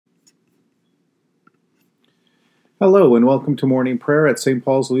Hello and welcome to morning prayer at St.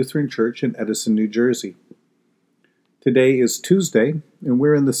 Paul's Lutheran Church in Edison, New Jersey. Today is Tuesday, and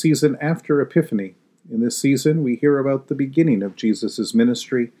we're in the season after Epiphany. In this season, we hear about the beginning of Jesus'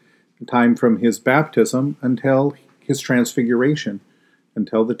 ministry, the time from his baptism until his transfiguration,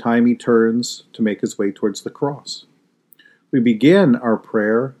 until the time he turns to make his way towards the cross. We begin our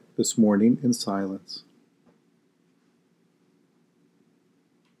prayer this morning in silence.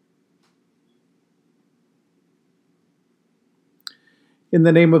 In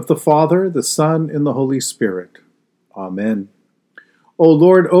the name of the Father, the Son, and the Holy Spirit. Amen. O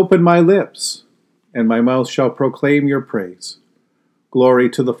Lord, open my lips, and my mouth shall proclaim your praise. Glory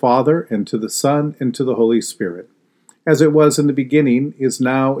to the Father, and to the Son, and to the Holy Spirit, as it was in the beginning, is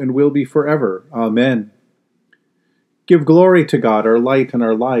now, and will be forever. Amen. Give glory to God, our light and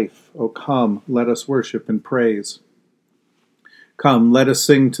our life. O come, let us worship and praise. Come, let us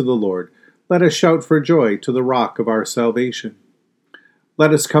sing to the Lord. Let us shout for joy to the rock of our salvation.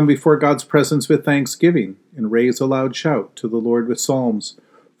 Let us come before God's presence with thanksgiving, and raise a loud shout to the Lord with psalms.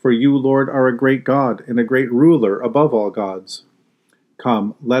 For you, Lord, are a great God, and a great ruler above all gods.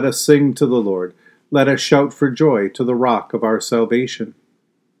 Come, let us sing to the Lord. Let us shout for joy to the rock of our salvation.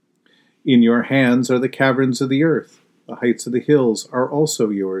 In your hands are the caverns of the earth. The heights of the hills are also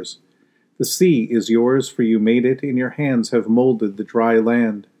yours. The sea is yours, for you made it, and your hands have molded the dry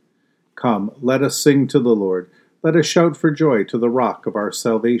land. Come, let us sing to the Lord. Let us shout for joy to the rock of our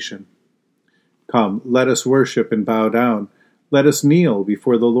salvation. Come, let us worship and bow down. Let us kneel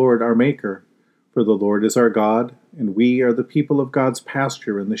before the Lord our Maker. For the Lord is our God, and we are the people of God's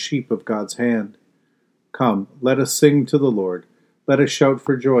pasture and the sheep of God's hand. Come, let us sing to the Lord. Let us shout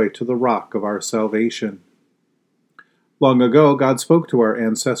for joy to the rock of our salvation. Long ago, God spoke to our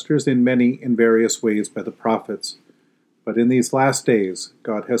ancestors in many and various ways by the prophets. But in these last days,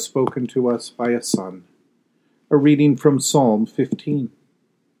 God has spoken to us by a Son. A reading from Psalm 15.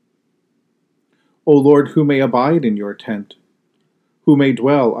 O Lord, who may abide in your tent? Who may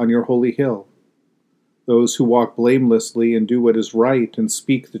dwell on your holy hill? Those who walk blamelessly and do what is right and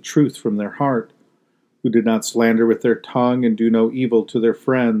speak the truth from their heart, who do not slander with their tongue and do no evil to their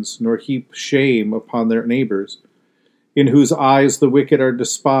friends, nor heap shame upon their neighbors, in whose eyes the wicked are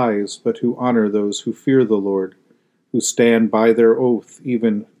despised, but who honor those who fear the Lord, who stand by their oath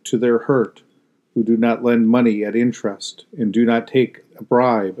even to their hurt, who do not lend money at interest, and do not take a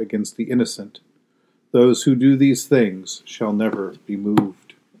bribe against the innocent. Those who do these things shall never be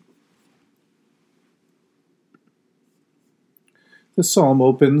moved. This psalm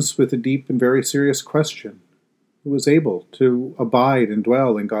opens with a deep and very serious question. Who is able to abide and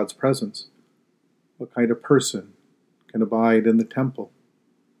dwell in God's presence? What kind of person can abide in the temple?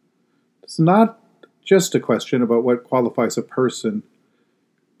 It's not just a question about what qualifies a person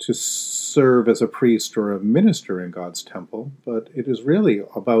to serve as a priest or a minister in God's temple, but it is really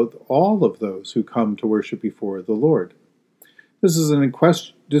about all of those who come to worship before the Lord. This is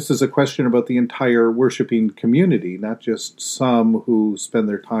a question about the entire worshiping community, not just some who spend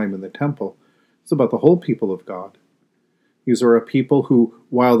their time in the temple. It's about the whole people of God. These are a people who,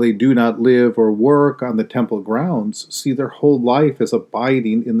 while they do not live or work on the temple grounds, see their whole life as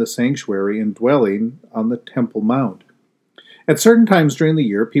abiding in the sanctuary and dwelling on the Temple Mount. At certain times during the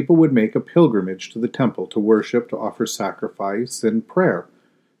year, people would make a pilgrimage to the temple to worship, to offer sacrifice and prayer,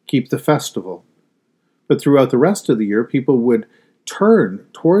 keep the festival. But throughout the rest of the year, people would turn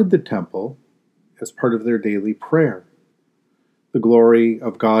toward the temple as part of their daily prayer. The glory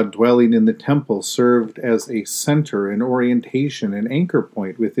of God dwelling in the temple served as a center, an orientation, an anchor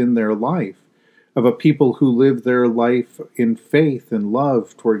point within their life of a people who lived their life in faith and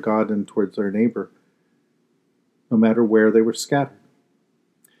love toward God and towards their neighbor, no matter where they were scattered.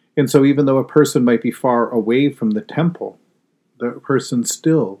 And so even though a person might be far away from the temple, the person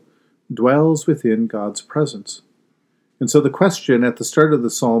still dwells within God's presence. And so the question at the start of the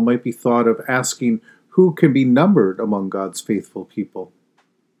psalm might be thought of asking, who can be numbered among God's faithful people?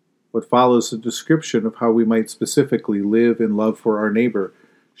 What follows is a description of how we might specifically live in love for our neighbor,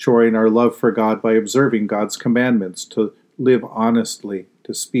 showing our love for God by observing God's commandments, to live honestly,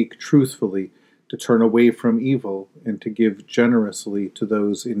 to speak truthfully, to turn away from evil, and to give generously to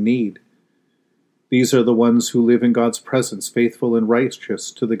those in need. These are the ones who live in God's presence, faithful and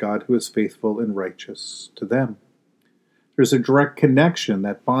righteous to the God who is faithful and righteous to them. There's a direct connection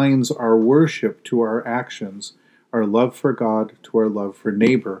that binds our worship to our actions, our love for God to our love for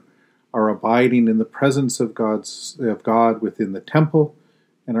neighbor, our abiding in the presence of God within the temple,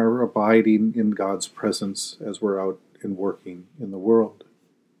 and our abiding in God's presence as we're out and working in the world.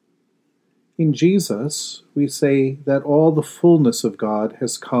 In Jesus, we say that all the fullness of God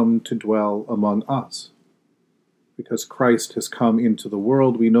has come to dwell among us. Because Christ has come into the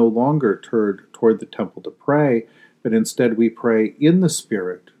world, we no longer turn toward the temple to pray, but instead we pray in the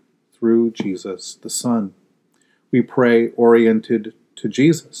Spirit through Jesus the Son. We pray oriented to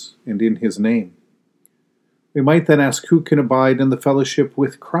Jesus and in his name. We might then ask, who can abide in the fellowship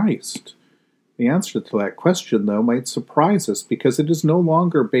with Christ? The answer to that question, though, might surprise us because it is no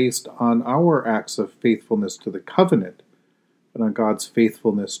longer based on our acts of faithfulness to the covenant, but on God's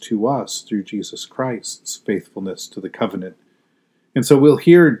faithfulness to us through Jesus Christ's faithfulness to the covenant. And so we'll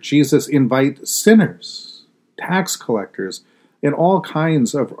hear Jesus invite sinners, tax collectors, and all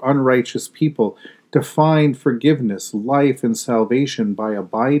kinds of unrighteous people to find forgiveness, life, and salvation by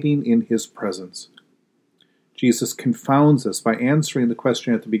abiding in his presence. Jesus confounds us by answering the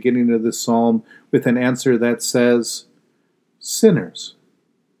question at the beginning of this psalm with an answer that says, sinners.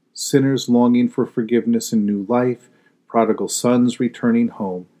 Sinners longing for forgiveness and new life, prodigal sons returning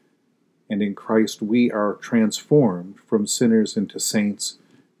home. And in Christ we are transformed from sinners into saints,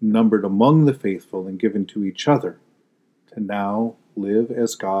 numbered among the faithful and given to each other, to now live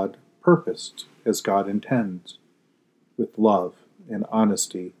as God purposed, as God intends, with love and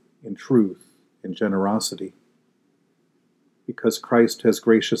honesty and truth and generosity. Because Christ has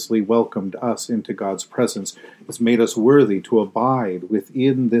graciously welcomed us into God's presence, has made us worthy to abide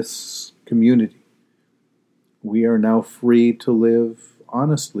within this community. We are now free to live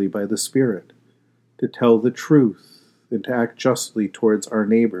honestly by the Spirit, to tell the truth, and to act justly towards our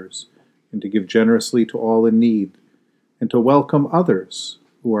neighbors, and to give generously to all in need, and to welcome others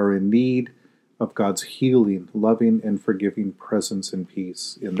who are in need of God's healing, loving, and forgiving presence and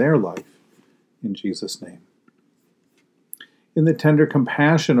peace in their life. In Jesus' name. In the tender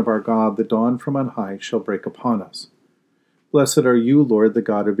compassion of our God, the dawn from on high shall break upon us. Blessed are you, Lord, the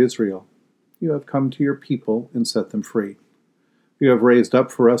God of Israel. You have come to your people and set them free. You have raised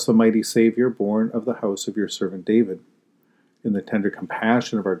up for us a mighty Savior, born of the house of your servant David. In the tender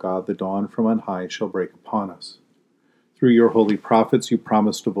compassion of our God, the dawn from on high shall break upon us. Through your holy prophets you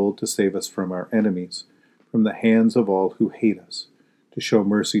promised of old to save us from our enemies, from the hands of all who hate us, to show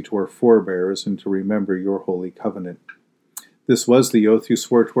mercy to our forebears and to remember your holy covenant. This was the oath you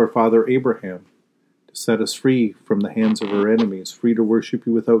swore to our father Abraham, to set us free from the hands of our enemies, free to worship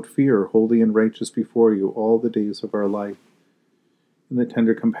you without fear, holy and righteous before you all the days of our life. In the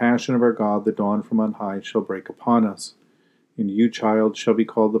tender compassion of our God, the dawn from on high shall break upon us. And you, child, shall be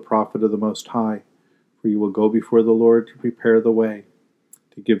called the prophet of the Most High, for you will go before the Lord to prepare the way,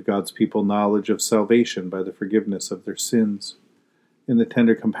 to give God's people knowledge of salvation by the forgiveness of their sins. In the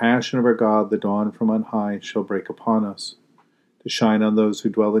tender compassion of our God, the dawn from on high shall break upon us, to shine on those who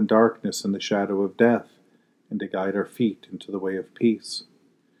dwell in darkness and the shadow of death, and to guide our feet into the way of peace.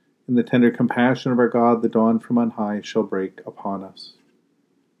 In the tender compassion of our God, the dawn from on high shall break upon us.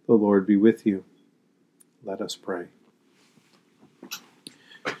 The Lord be with you. Let us pray.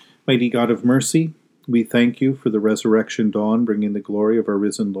 Mighty God of mercy, we thank you for the resurrection dawn, bringing the glory of our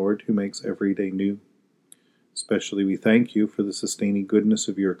risen Lord who makes every day new. Especially we thank you for the sustaining goodness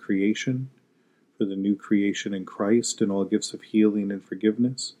of your creation, for the new creation in Christ and all gifts of healing and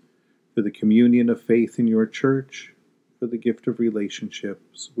forgiveness, for the communion of faith in your church, for the gift of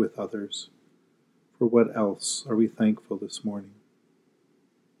relationships with others. For what else are we thankful this morning?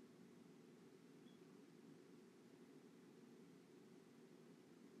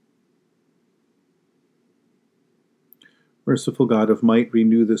 Merciful God of might,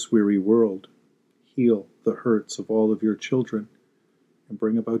 renew this weary world. Heal the hurts of all of your children, and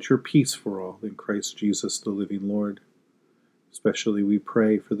bring about your peace for all in Christ Jesus, the living Lord. Especially we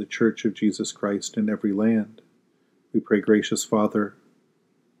pray for the Church of Jesus Christ in every land. We pray, gracious Father,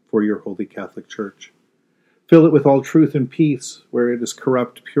 for your holy Catholic Church. Fill it with all truth and peace. Where it is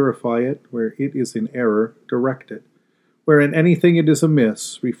corrupt, purify it. Where it is in error, direct it. Where in anything it is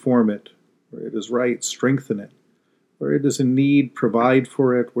amiss, reform it. Where it is right, strengthen it. Where it is in need, provide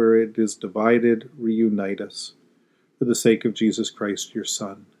for it. Where it is divided, reunite us. For the sake of Jesus Christ, your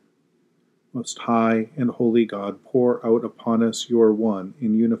Son. Most high and holy God, pour out upon us your one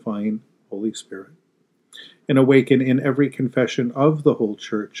in unifying Holy Spirit, and awaken in every confession of the whole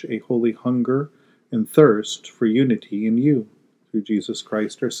Church a holy hunger and thirst for unity in you, through Jesus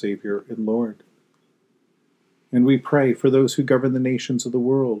Christ, our Savior and Lord. And we pray for those who govern the nations of the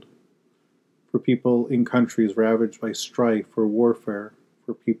world, for people in countries ravaged by strife or warfare,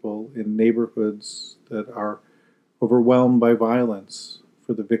 for people in neighborhoods that are overwhelmed by violence,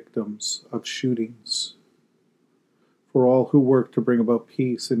 for the victims of shootings, for all who work to bring about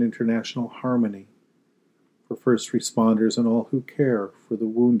peace and international harmony, for first responders and all who care for the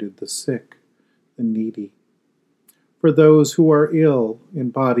wounded, the sick, the needy, for those who are ill in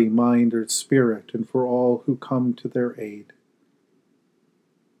body, mind, or spirit, and for all who come to their aid,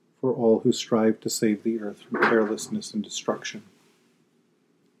 for all who strive to save the earth from carelessness and destruction.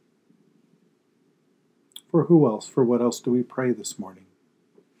 For who else? For what else do we pray this morning?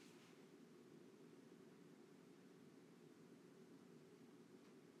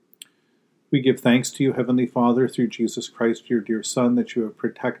 We give thanks to you, Heavenly Father, through Jesus Christ, your dear Son, that you have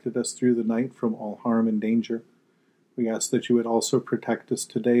protected us through the night from all harm and danger. We ask that you would also protect us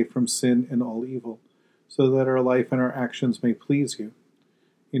today from sin and all evil, so that our life and our actions may please you.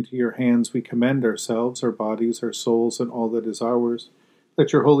 Into your hands we commend ourselves, our bodies, our souls, and all that is ours.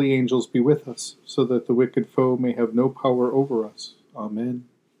 Let your holy angels be with us, so that the wicked foe may have no power over us. Amen.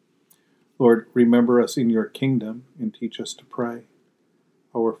 Lord, remember us in your kingdom, and teach us to pray.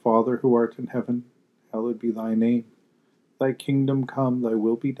 Our Father, who art in heaven, hallowed be thy name. Thy kingdom come, thy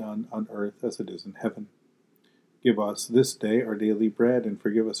will be done, on earth as it is in heaven. Give us this day our daily bread, and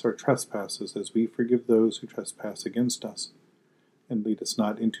forgive us our trespasses, as we forgive those who trespass against us. And lead us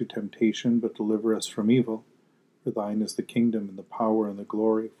not into temptation, but deliver us from evil. For thine is the kingdom, and the power, and the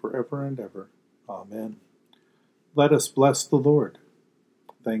glory, forever and ever. Amen. Let us bless the Lord.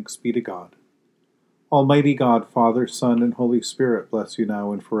 Thanks be to God. Almighty God, Father, Son, and Holy Spirit, bless you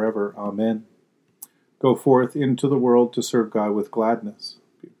now and forever. Amen. Go forth into the world to serve God with gladness.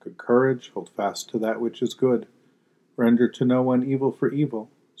 Be of good courage, hold fast to that which is good. Render to no one evil for evil.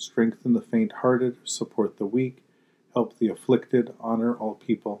 Strengthen the faint-hearted, support the weak, help the afflicted, honor all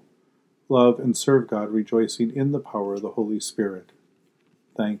people. Love and serve God, rejoicing in the power of the Holy Spirit.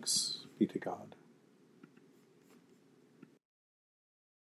 Thanks be to God.